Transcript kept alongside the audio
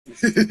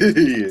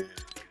Yeah,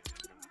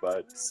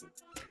 but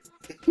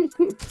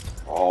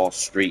all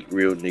straight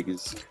real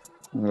niggas.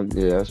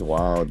 Yeah, that's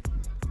wild.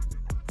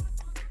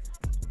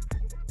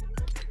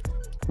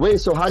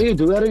 Wait, so how do you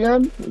do that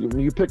again?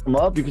 You pick them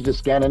up, you can just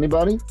scan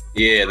anybody?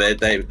 Yeah,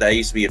 that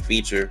used to be a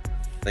feature.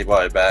 They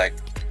brought it back,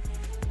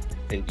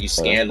 and you Oh, that's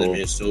scan them, and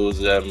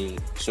cool.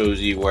 it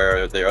shows you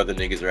where their other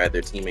niggas are at,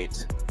 their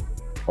teammates.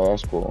 Oh,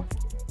 that's cool.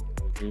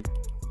 Mhm.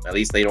 At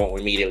least they don't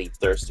immediately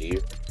thirst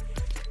you.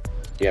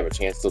 You have a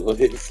chance to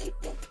look at it.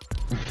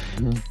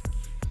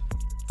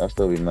 I'll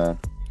still be mad.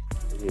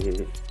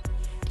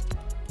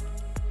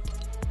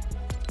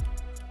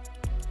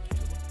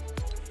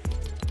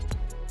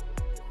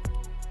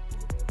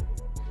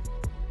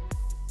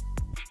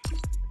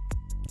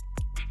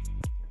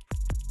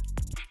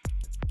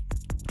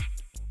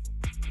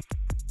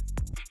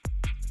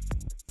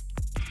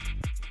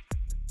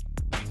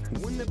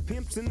 When the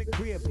pimp's in the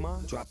crib, ma,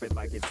 drop it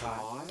like it's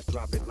hot.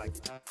 Drop it like.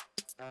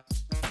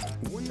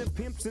 When the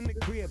pimp's in the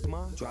crib,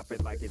 ma, drop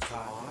it like it's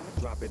hot.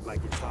 Drop it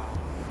like it's hot.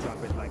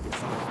 Drop it like it's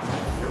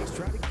hot. Let's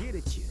try to get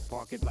at you.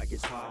 Park it like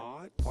it's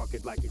hot. Park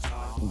it like it's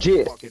hot.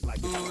 Jit. Park it like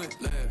it's hot. Do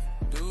it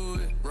left, do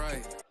it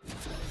right.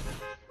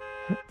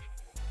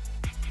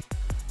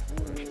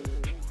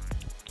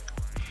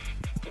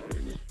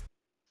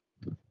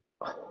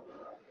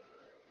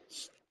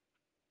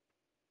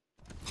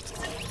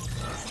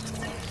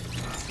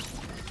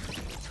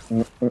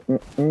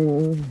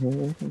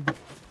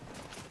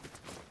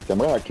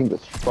 Damn, I gotta keep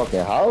this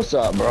fucking house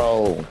up,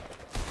 bro.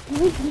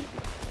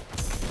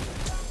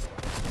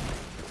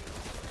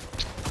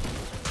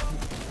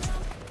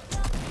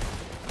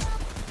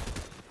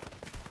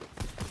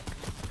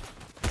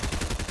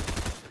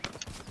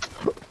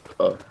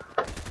 Uh.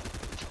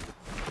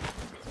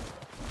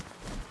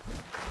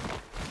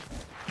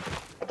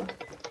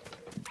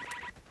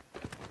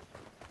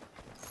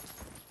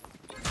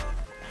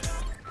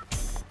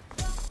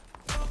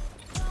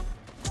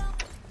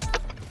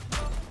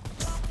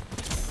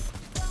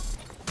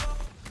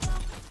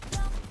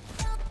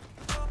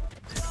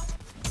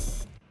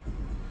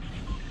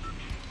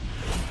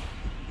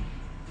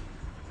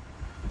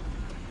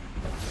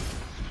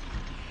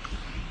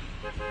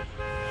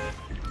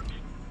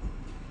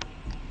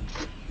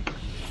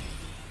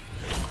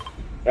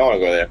 I want to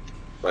go there.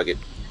 Fuck it.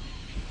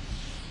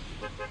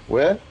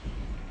 Where?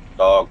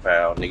 Dog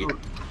pound, nigga.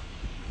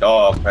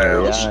 Dog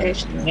pound. Yeah.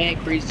 It's mad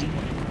crazy.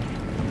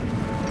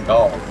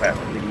 Dog pound.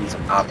 Niggas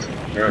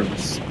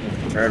opportunists.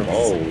 Turn them.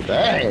 Oh,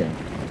 damn.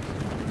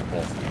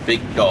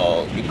 Big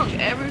dog. Fuck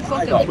every I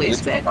fucking don't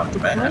place think back.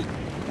 it's man.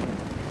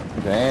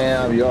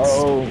 Damn, yo.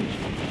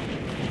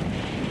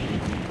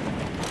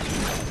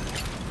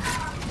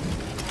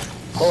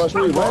 Oh, that's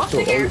really wet.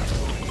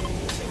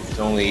 It's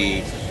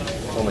only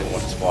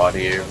one squad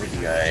here.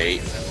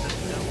 Yay.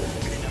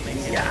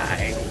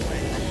 Yay.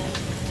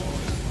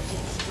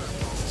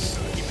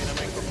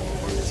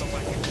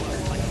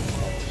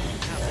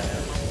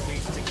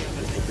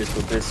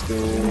 Pistol.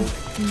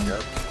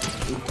 Yep.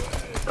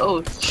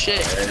 Oh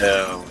shit.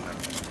 Hell.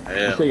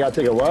 You say you gotta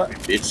take a what?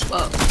 Bitch.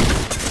 Fuck.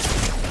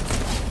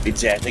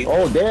 Bitch ass nigga.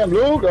 Oh, damn,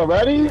 Luke,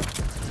 already?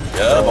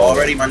 Yup,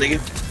 already, my nigga.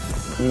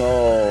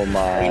 No,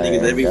 my. These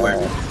niggas everywhere.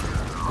 God.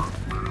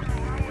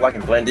 Well, I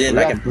can blend in.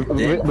 I can blend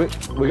in.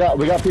 We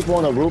got people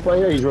on the roof right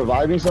here. He's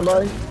reviving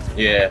somebody.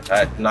 Yeah,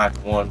 I knocked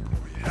one.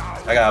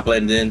 I gotta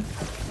blend in.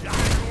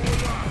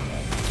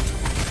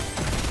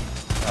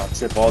 I'll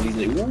tip all these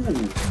niggas.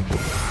 Ooh.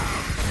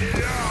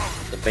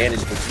 The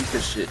bandage for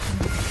this shit.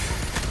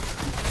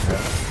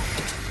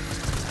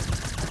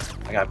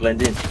 I gotta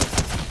blend in.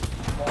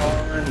 Come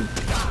on.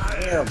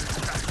 Damn.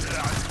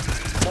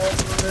 Come on.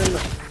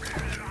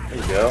 There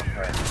you go.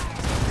 Alright.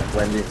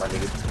 Blend in, my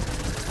nigga.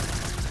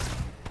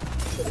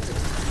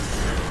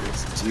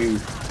 This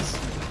dude.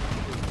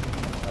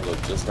 I look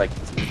just like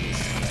this.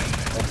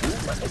 Oh,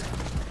 my nigga.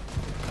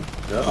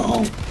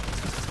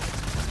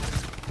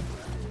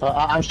 No.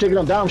 I'm shaking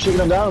him down. I'm shaking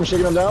him down. I'm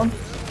shaking him down.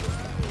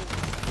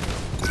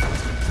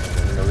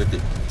 Look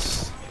at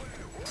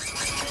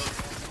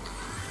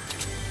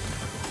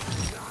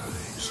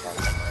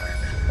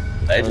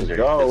Let's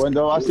go,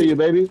 Window. I see you,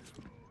 baby.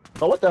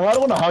 Oh, what the hell? I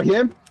don't want to hug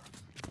him.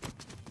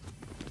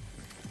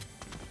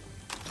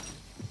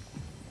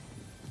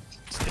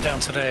 Let's get down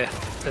to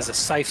there's a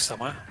safe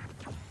somewhere.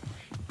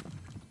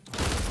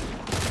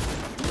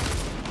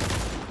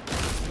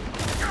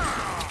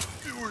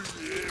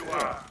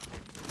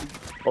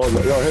 Oh,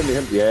 yo, hit me.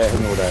 Yeah, hit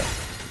me with that.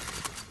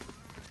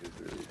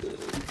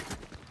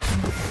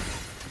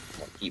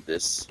 I'll keep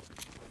this.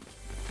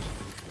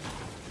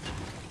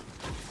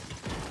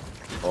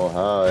 Oh,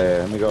 hell yeah.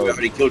 Let me go. We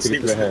already killed Take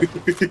it to the head.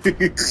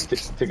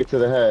 Take it to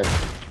the head.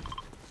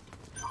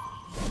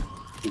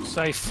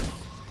 Safe.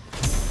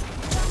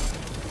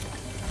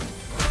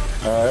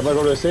 Everybody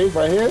go to the safe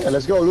right here, and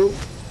let's go, Luke.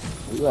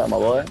 Look at that, my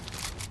boy.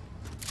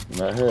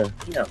 Right here.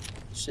 Yeah.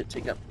 Shit,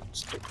 take up.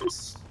 Just take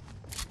this.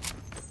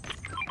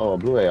 Oh, a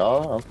blue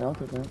AR. Okay, I'll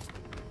take that.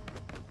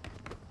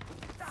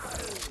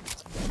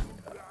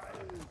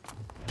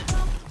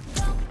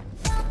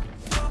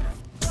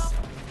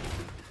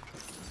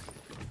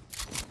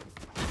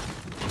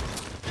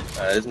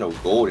 There's no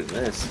gold in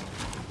this.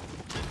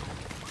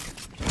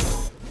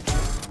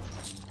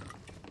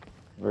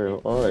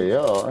 Oh,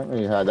 yo, I didn't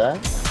even have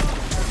that.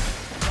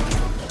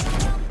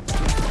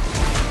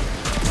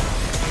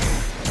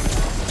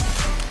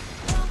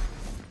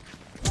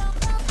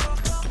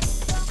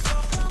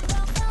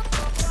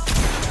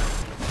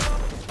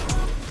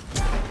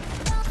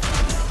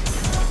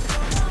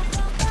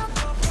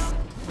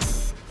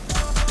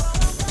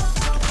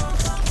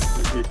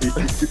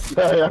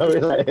 Yeah, we're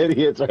like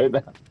idiots right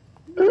now.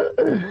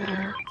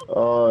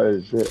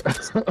 Oh shit.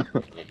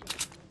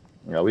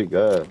 Yeah, we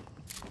good.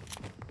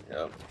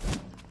 Yep.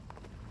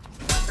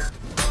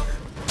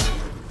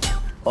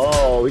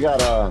 Oh, we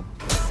got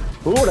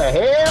who the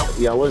hell?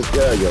 Yeah, what's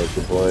good, yo, it's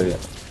your boy.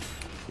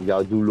 We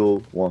got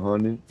Dulo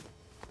 100.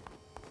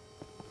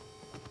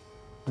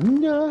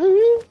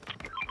 No.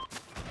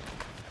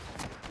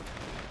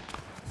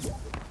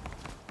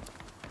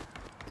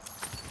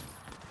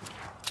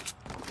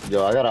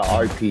 Yo, I got an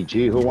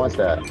RPG. Who wants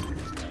that?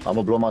 I'm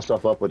gonna blow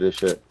myself up with this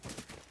shit.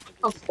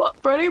 Oh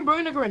fuck, bro! They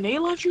bring a grenade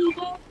launcher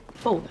again?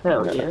 Oh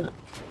hell yeah!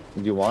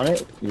 You want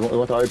it? You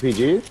want the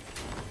RPG?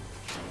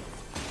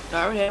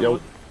 I already have Yo,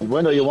 one.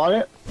 Window, you want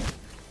it?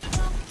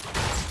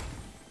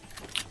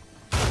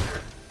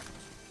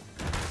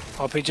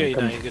 RPG,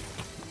 no, you're good.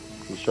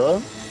 You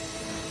sure?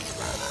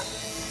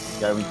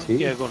 Guarantee?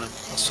 Yeah, go on. I'll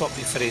swap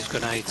you for these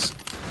grenades.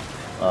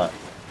 Alright.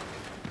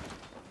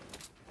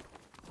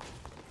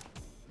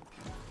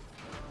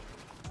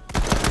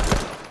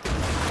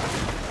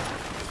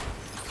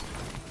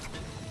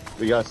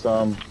 We got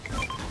some.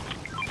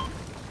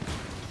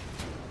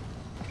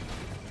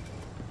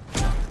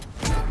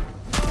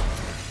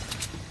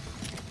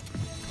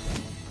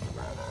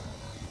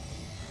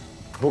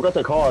 Who got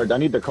the card? I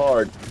need the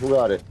card. Who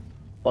got it?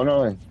 Oh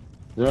no,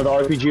 there's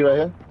another RPG right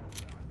here.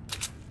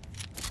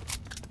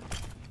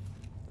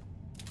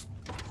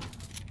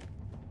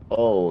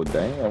 Oh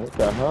damn, what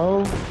the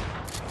hell?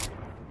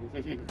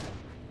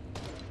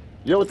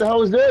 Yo, what the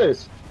hell is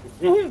this?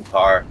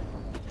 Car.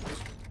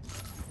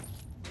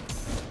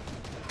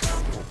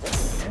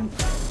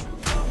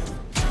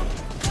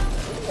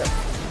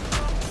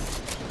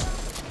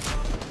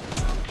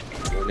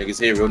 Real niggas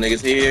here, real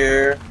niggas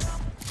here.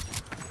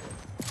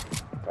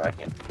 I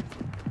can't.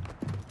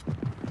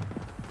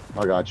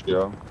 I got you,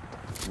 yo.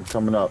 I'm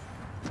coming up.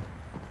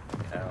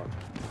 Down.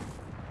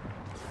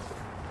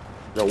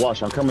 Yo,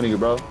 watch, I'm coming to you,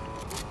 bro.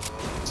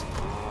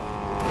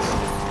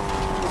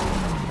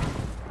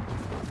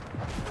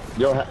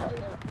 Yo,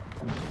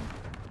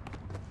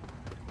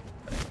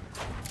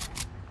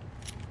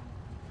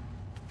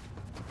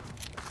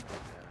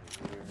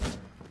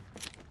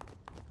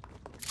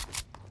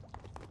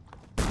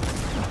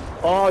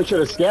 oh, I should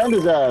have scanned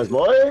his ass,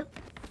 boy.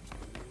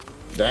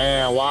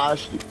 Damn,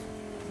 Wash.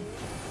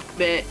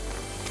 Bet.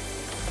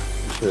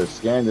 Should have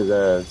scanned his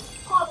ass.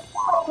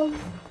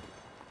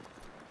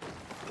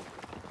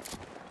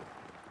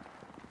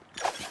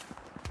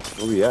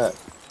 Where we at?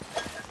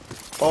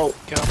 Oh,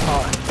 Get up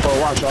high.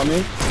 oh, Wash on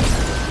me.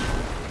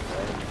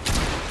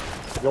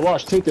 Yo,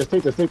 Wash, take this, here.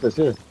 Niggas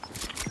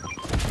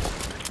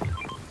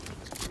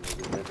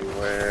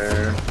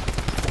everywhere.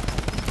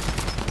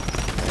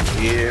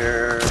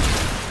 Here.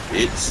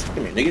 Bitch.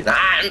 Come here,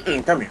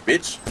 nigga. Come here,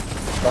 bitch.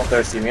 Don't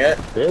thirsty me yet.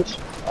 Bitch,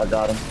 I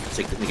got him.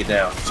 Take this nigga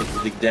down. Take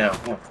this nigga down.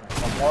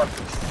 Come on.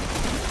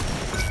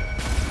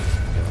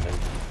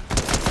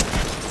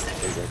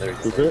 There you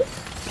go. You good?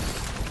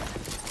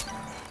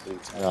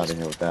 I out of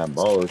here with that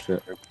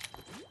bullshit.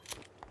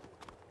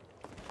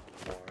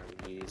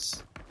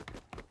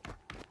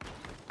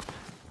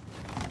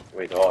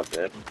 Wait, they're all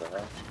dead. What the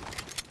hell?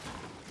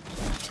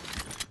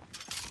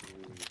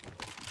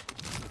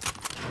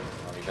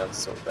 Oh, he got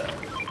so bad.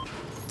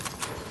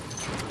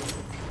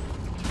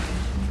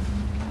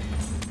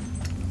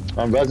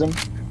 I'm resin.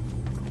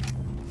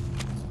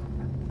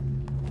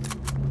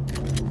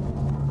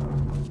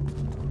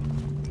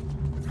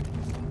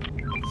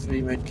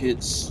 Three med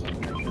kits.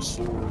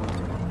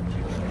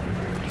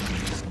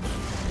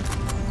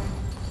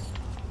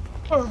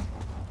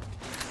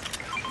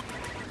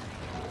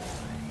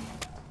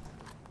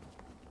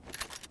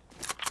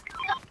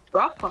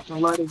 Bro, I fucking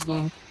love this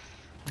game.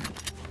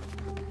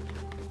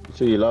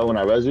 So you love when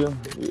I res you?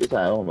 It's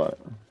at home about it.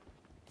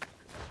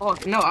 Oh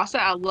no, I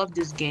said I love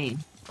this game.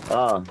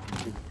 Ah,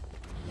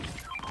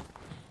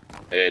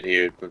 Head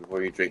here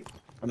before you drink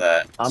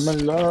that. I'm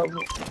in love.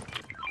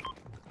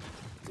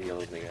 The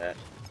yellow thing at.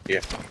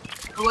 Here.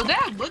 Was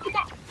that look at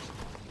that?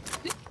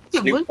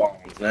 Snoop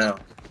bombs now.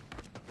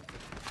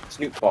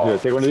 Snoop Yeah,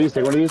 bombs. take one of these,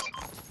 take one of these.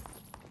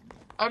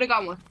 I already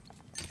got one.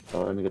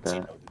 Oh, let me get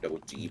that. Double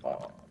G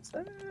bombs.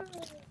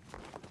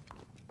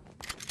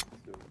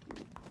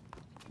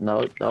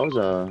 No, that was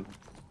Oh,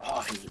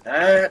 I need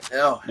that.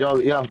 Oh, Yo,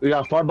 yeah, we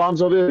got fart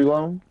bombs over here. You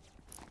want them?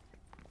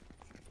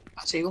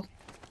 I'll take them.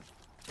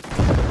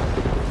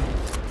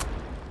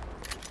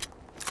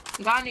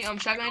 Got any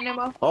shotgun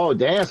ammo? Oh,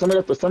 damn,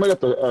 somebody got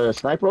the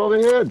sniper over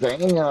here?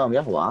 Damn,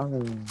 yeah, wow.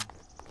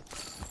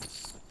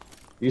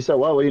 You said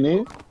what? What do you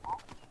need?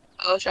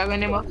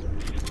 Shotgun ammo.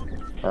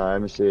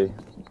 Let me see.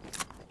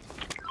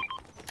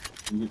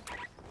 Let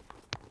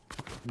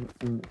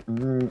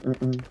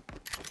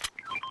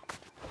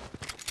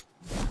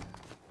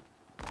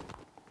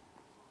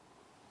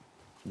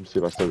me see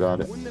if I still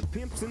got it. When the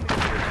pimp's in the crib,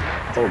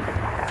 Oh,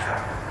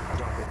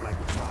 drop it like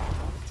it's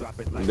hot. Drop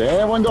it like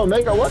damn, window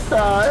maker, what the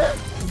heck?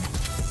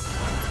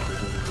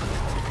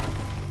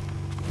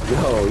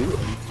 Yo,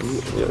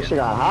 you shit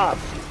got hot.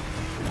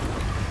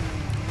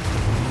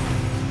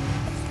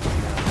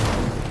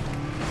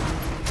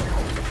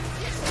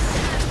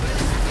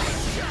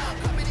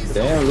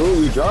 Damn,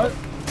 Lou, you drunk?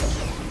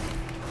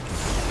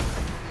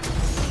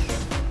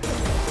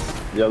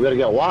 Yo, we gotta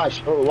get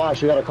washed. Oh,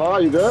 wash, you got a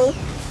car? You good?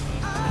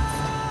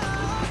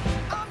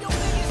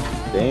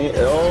 Damn,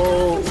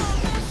 oh.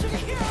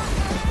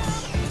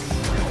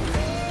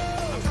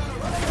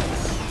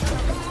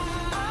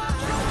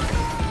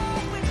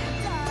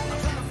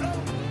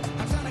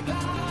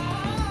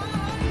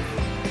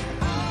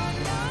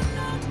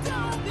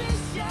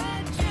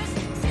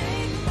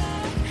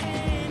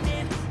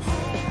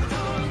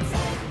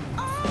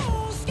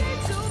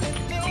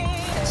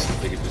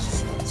 Nigga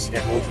just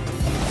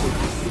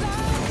sampled.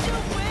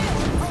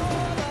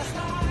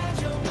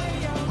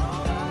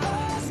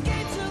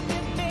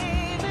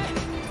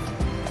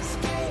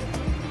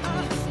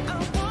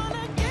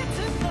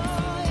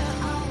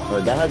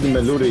 But that hasn't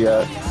been looted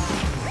yet.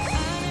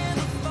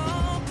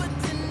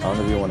 I don't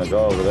know if you want to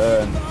go over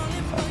there.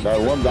 That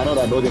one, I know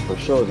that building for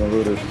sure is been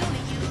looted.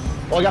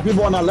 Oh, I got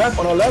people on our left,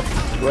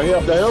 right here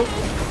up the hill.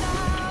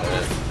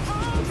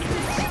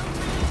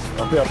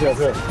 Up here, up here, up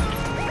here.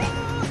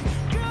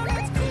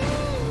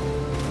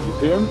 You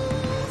see him?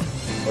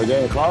 Oh,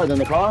 they're in the car, they're in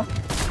the car.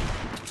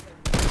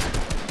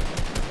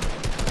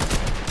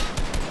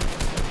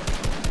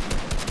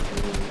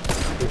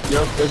 Yo,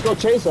 let's go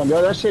chase him,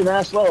 yo. That shit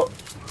mad slow.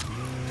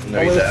 No,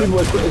 Oh, he's wait, out. people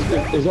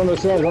is on the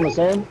sand, it's on the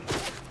sand.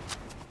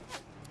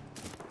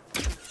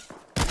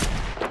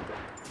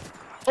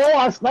 Oh,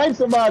 I sniped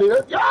somebody.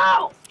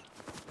 Yo!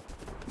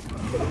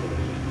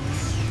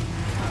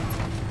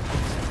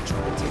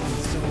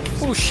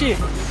 Oh shit!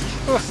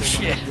 Oh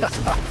shit!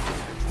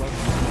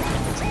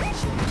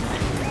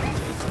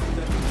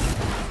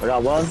 I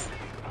got one.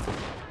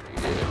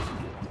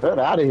 Get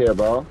out of here,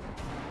 bro.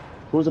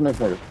 Who's the next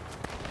nigga?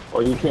 Oh,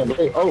 you can't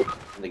wait. Oh,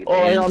 Nigga oh,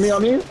 hey, dance. on me,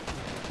 on me.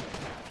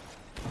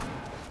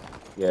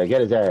 Yeah,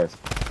 get his ass.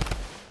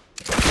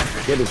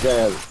 Get his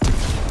ass.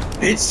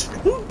 Bitch.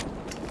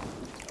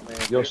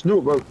 Yo,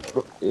 Snoop, bro.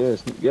 Yeah,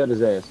 Snoop, get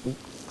his ass.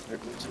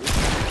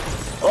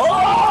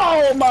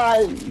 Oh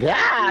my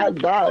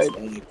God, died.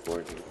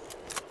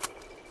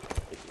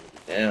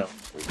 Damn,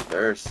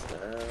 reverse.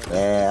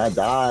 Man, I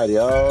died,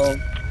 yo.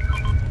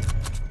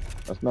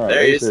 That's not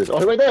There he is. racist.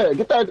 Oh, right there.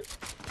 Get that.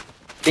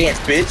 Dance,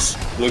 bitch.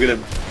 Look at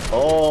him.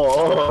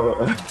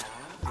 Oh, oh.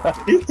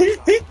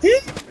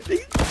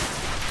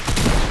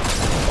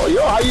 Oh,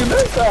 yo, how you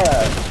missed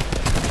that?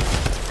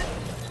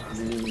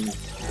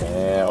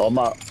 Man,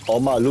 all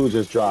my loot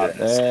just dropped.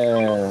 Yes.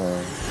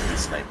 Man.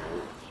 Sniper.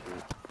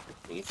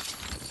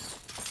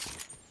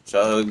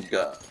 Chug.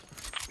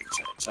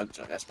 Chug,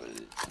 that's what it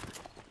is.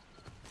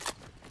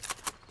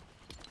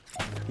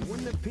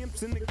 when the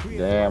pimp's in the crib.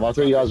 Damn, I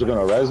thought you guys were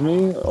gonna res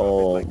me.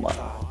 Oh my.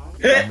 Drop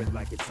it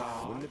like it's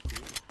hot.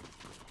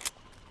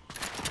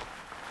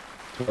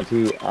 When the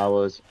 20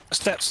 hours.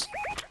 Steps.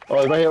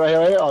 Oh, right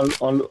here,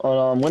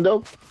 on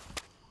window.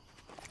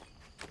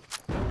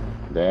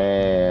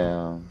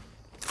 Damn.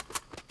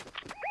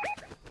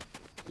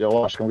 Yo,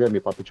 Wash, come get me,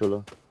 Papi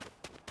Chulo.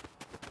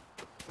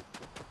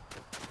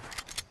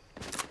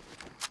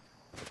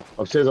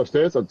 Upstairs,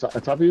 on top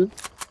of you.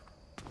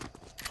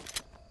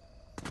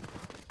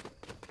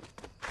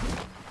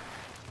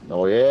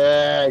 Oh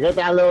yeah, get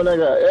that little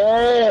nigga,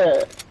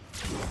 yeah.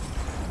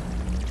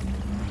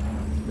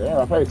 Damn,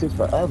 I probably takes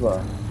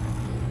forever.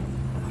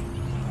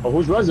 Oh,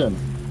 who's resin?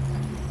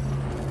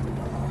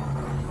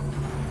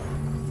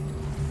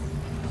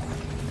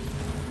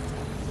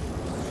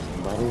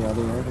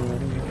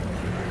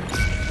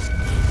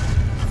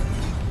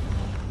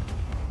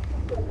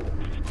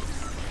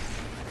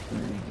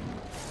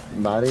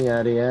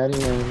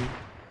 Yaddy.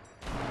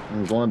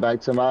 I'm going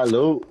back to my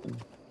loot.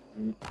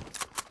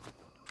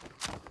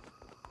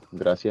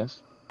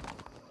 Gracias.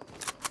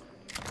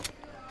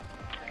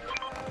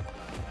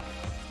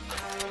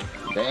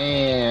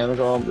 Damn,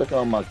 look at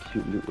all my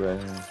cute loot right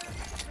here.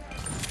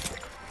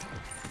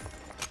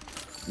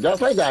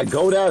 Just like that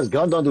gold ass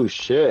gun don't do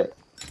shit.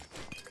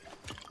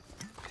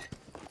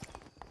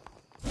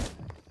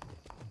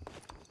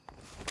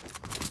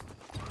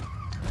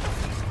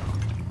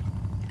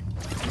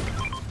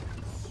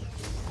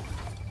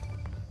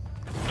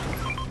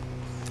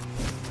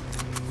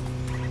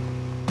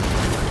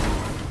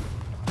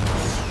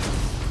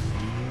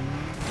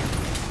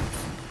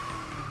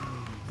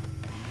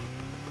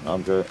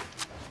 I'm good.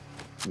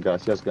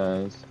 Gracias,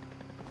 guys.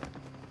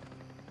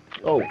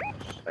 Oh.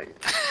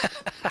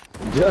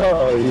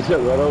 Yo, you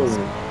took right over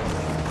me.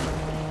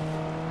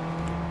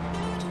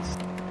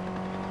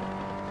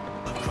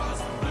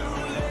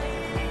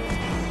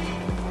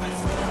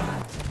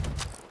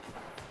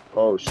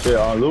 Oh shit,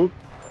 on loop?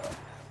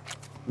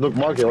 Look,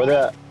 market, where they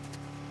at?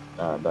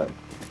 Bet.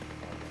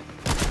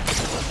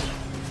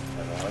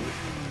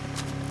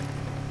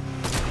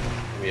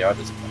 We are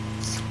just.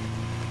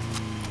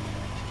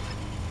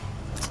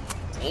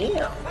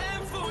 Damn.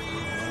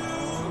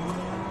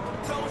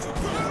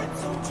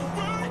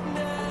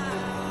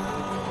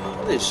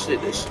 This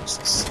shit's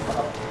just.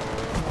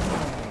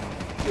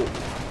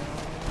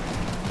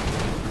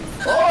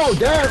 Oh,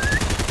 damn!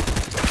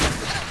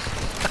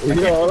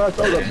 Yo, that's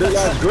a big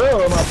ass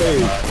grill on my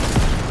face.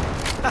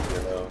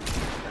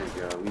 There you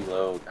go.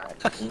 Reload. God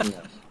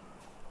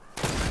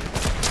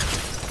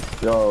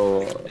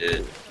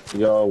damn.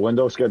 Yo,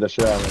 Windows scared the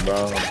shit out of me,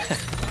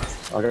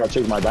 bro. I gotta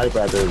check my diaper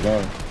after this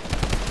game.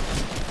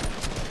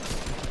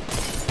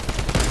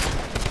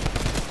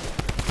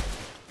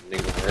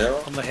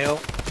 On the hill.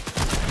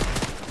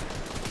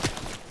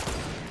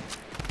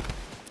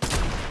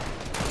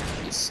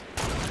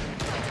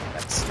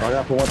 I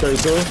got for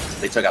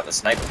 132. They took out the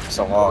sniper for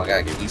so long. I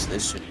gotta get used to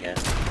this shit again.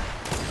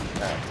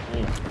 God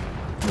damn.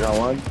 You got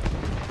one.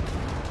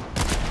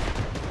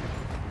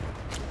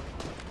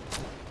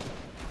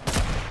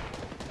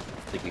 I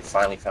think we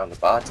finally found the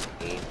bots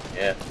game.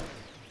 Yeah.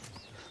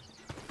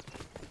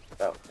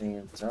 About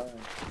damn time.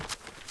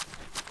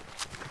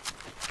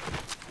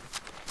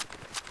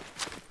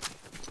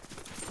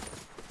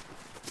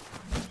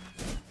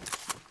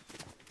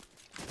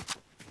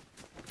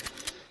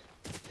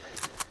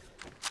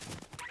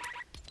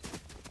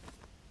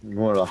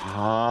 More to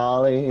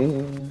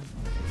Holly.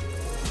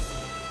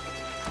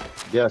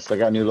 Yes, I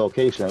got a new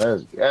location.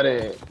 Let's get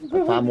it.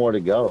 5 more to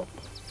go.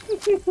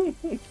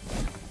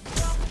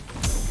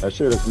 That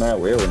shit looks mad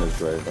weird when it's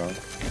gray, bro.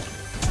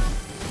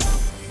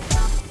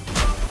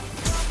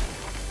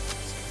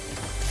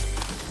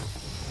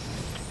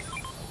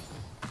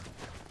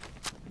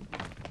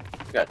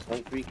 Got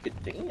 23 kills.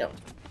 Damn.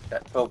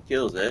 Got 12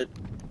 kills, Ed.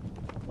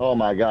 Oh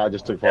my god, I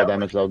just took 4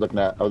 damage. I was looking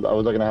at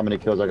how many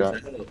kills I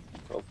got.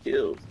 12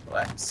 kills.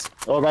 Relax.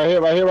 Oh, right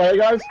here,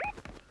 guys.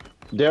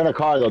 They're in a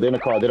car though. They're in a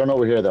car. They don't know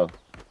we're here though.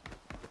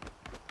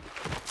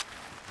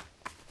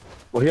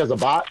 Well, here's a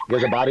bot.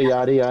 Here's a body.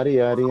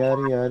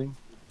 Yaddy.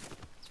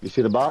 You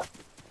see the bot?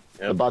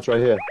 Yep. The bot's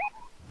right here.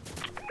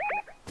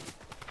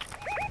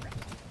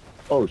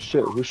 Oh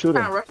shit, who's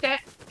shooting? Trying to rush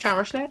that? Trying to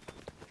rush that?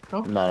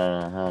 No.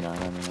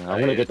 I'm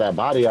gonna get that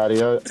body out of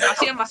here. I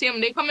see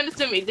him. They coming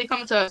to me. They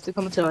coming to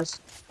us.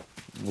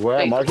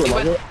 Where? Mark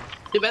it.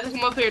 They about to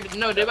come up here.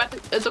 No, they about to.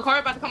 Is the car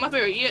about to come up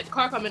here? Yeah, the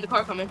car coming.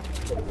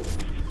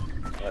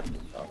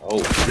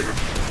 Oh, shit.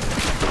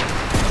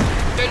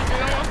 33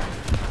 on one.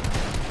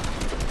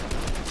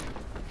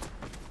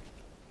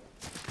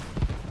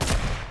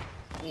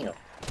 Damn.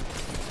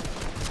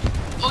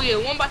 Oh yeah,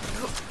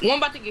 one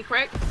about to get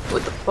cracked.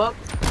 What the fuck?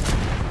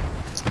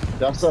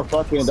 That's the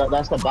fucking.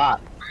 That's the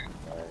bot.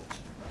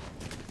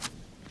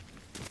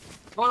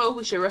 I don't know if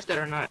we should rush that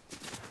or not.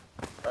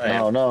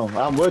 No.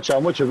 I'm with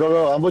you.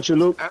 Go. I'm with you,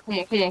 Luke.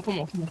 Right, come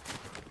on.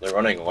 They're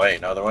running away.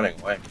 No, they're running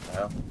away.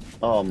 No.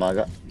 Oh my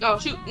god. No,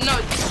 shoot. No,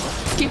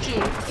 keep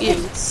shooting. Yeah.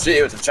 Shit,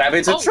 it was a trap.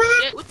 It's a trap.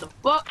 Shit, what the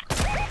fuck?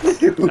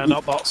 No,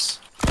 not bots.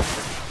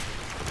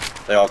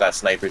 They all got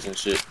snipers and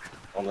shit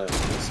on the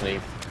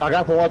sleeve. I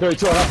got for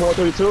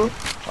 132.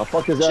 I'll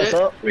fuck his ass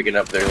up. Rigging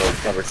up their little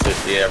cover shit.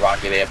 Yeah,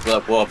 rocket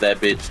that. Blow up that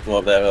bitch. Blow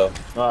up that up.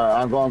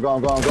 Alright, I'm going.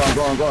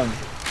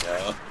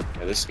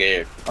 Yeah, they're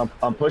scared.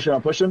 I'm pushing.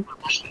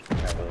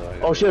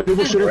 Oh shit,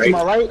 people shooting to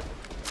my right.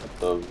 What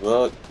the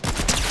fuck?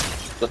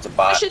 That's a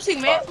bot. That shit take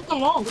man fucking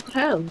long. What the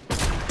hell?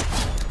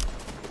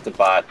 It's a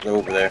bot. They're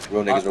over there.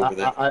 Real niggas over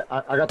there.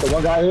 I got the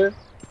one guy here.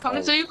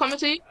 Coming to you.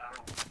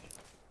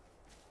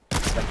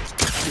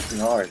 Shooting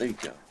hard. There you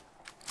go.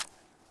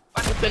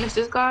 I can finish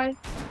this guy.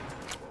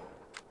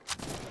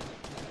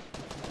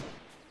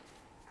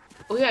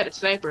 Oh, he had a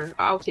sniper.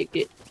 I'll take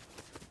it.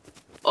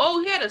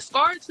 Oh, he had a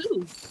scar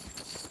too.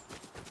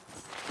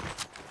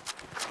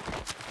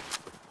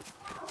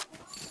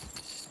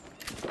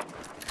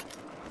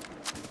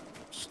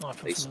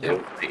 They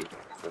still.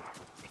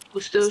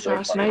 We're still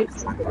trying to snipe.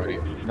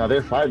 No,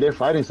 they're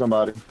fighting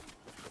somebody.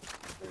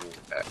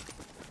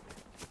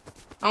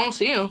 I don't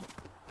see him.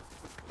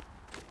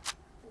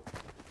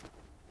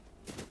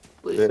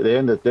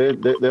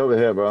 They're over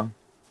here, bro.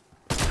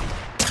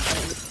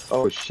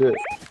 Oh shit.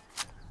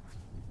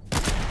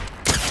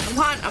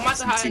 I'm about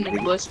to hide in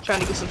the bush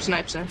trying to get some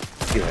snipes in.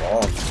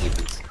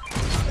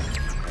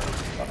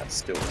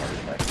 Still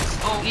hard.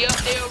 Oh, yep,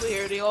 they over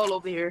here. They all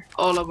over here.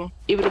 All of them.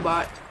 Even the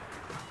bot.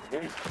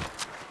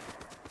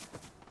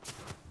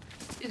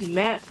 These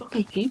mad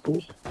fucking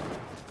people.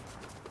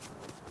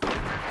 Maybe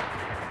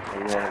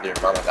one of their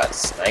mama got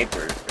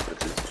snipers.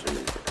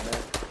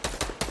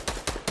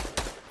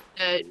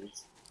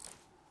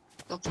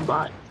 That's a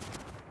bot.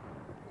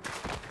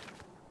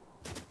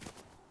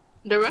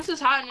 The rest is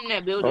hiding in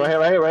that building.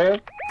 Right here.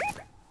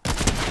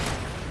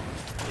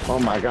 Oh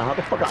my god, how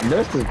the fuck I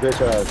missed this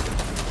bitch ass?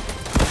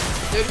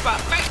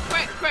 35.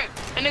 Crack.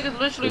 That nigga's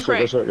literally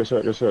cracked. Good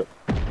shit.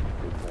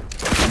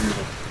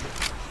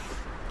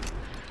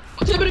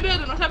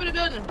 On top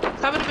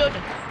of the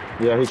building.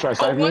 Yeah, he tried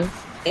sniping me.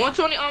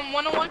 120,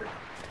 101.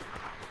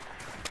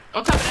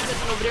 On top of that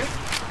building over there.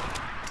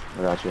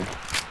 I got you.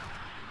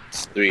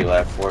 It's 3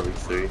 left,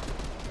 4v3.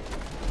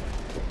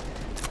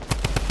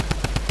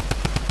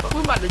 Fuck, we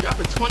about to drop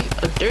a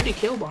 30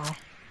 kill bomb.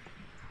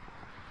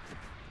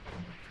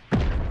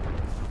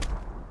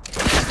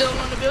 Still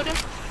on the building?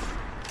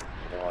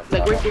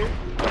 Like right there?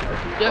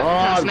 Yep,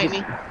 trying to snipe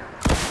me.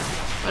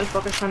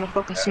 Motherfucker's trying to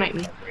fucking snipe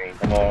me.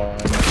 Come on.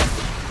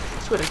 I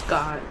swear to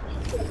God.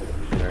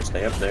 You better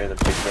stay up there, the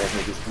big ass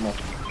niggas. Come on.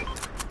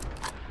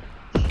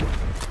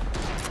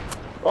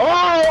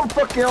 Oh,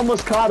 fucking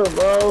almost caught him,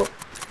 bro.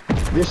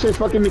 This shit's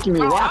fucking making me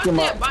Bro, rock him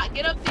up. Bot,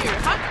 get up there.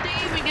 How did they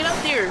even get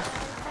up there?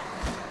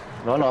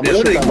 No, I'm gonna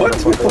shoot that What?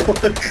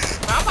 motherfucker.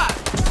 I'm bot.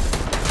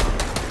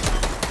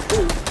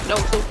 Ooh, that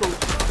was so close.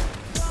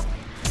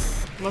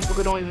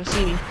 Motherfucker don't even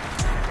see me.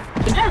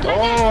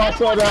 Oh, I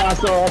saw that. I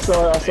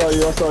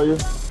saw you.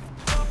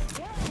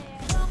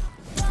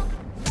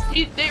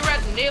 They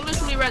resin. They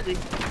literally resin.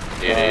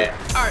 Yeah.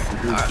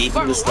 Alright. Keep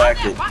Bro, him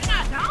distracted. why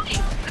not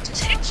dying? I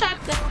just headshot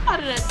the hell out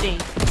of that thing.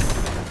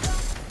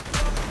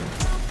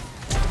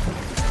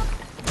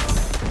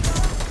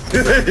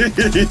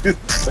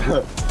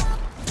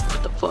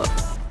 What the fuck?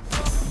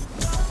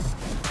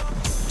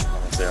 I'm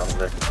gonna stay on the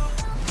deck.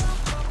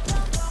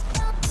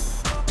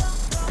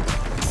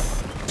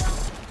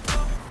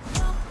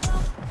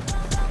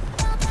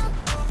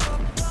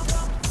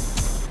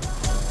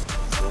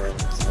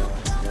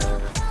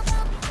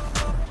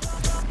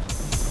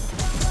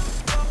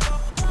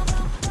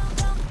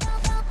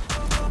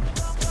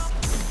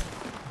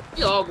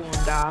 We all gonna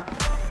die.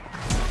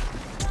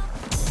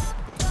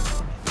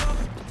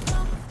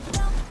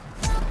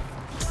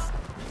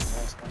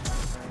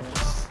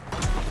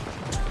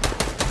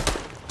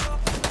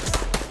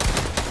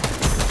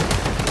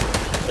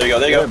 There you go,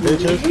 there you go.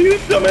 Bitches. You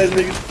dumbass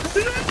niggas.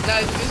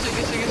 Nice, good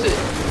shit.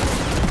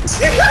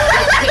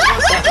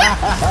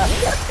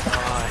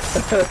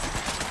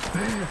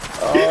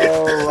 Oh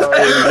my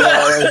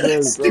god,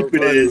 that's so Stupid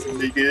funny. ass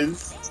niggas.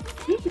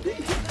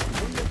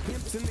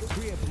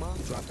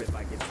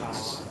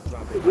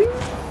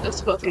 Let's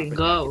fucking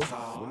go.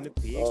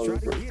 Oh,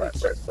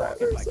 first.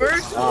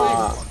 First,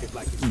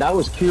 That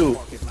was cute.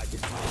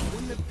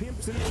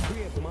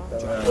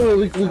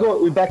 Oh,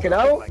 we back it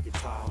out?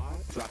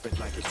 Drop it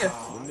like it's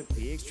hot. When the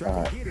pigs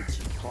try to get it,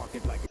 you park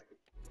it like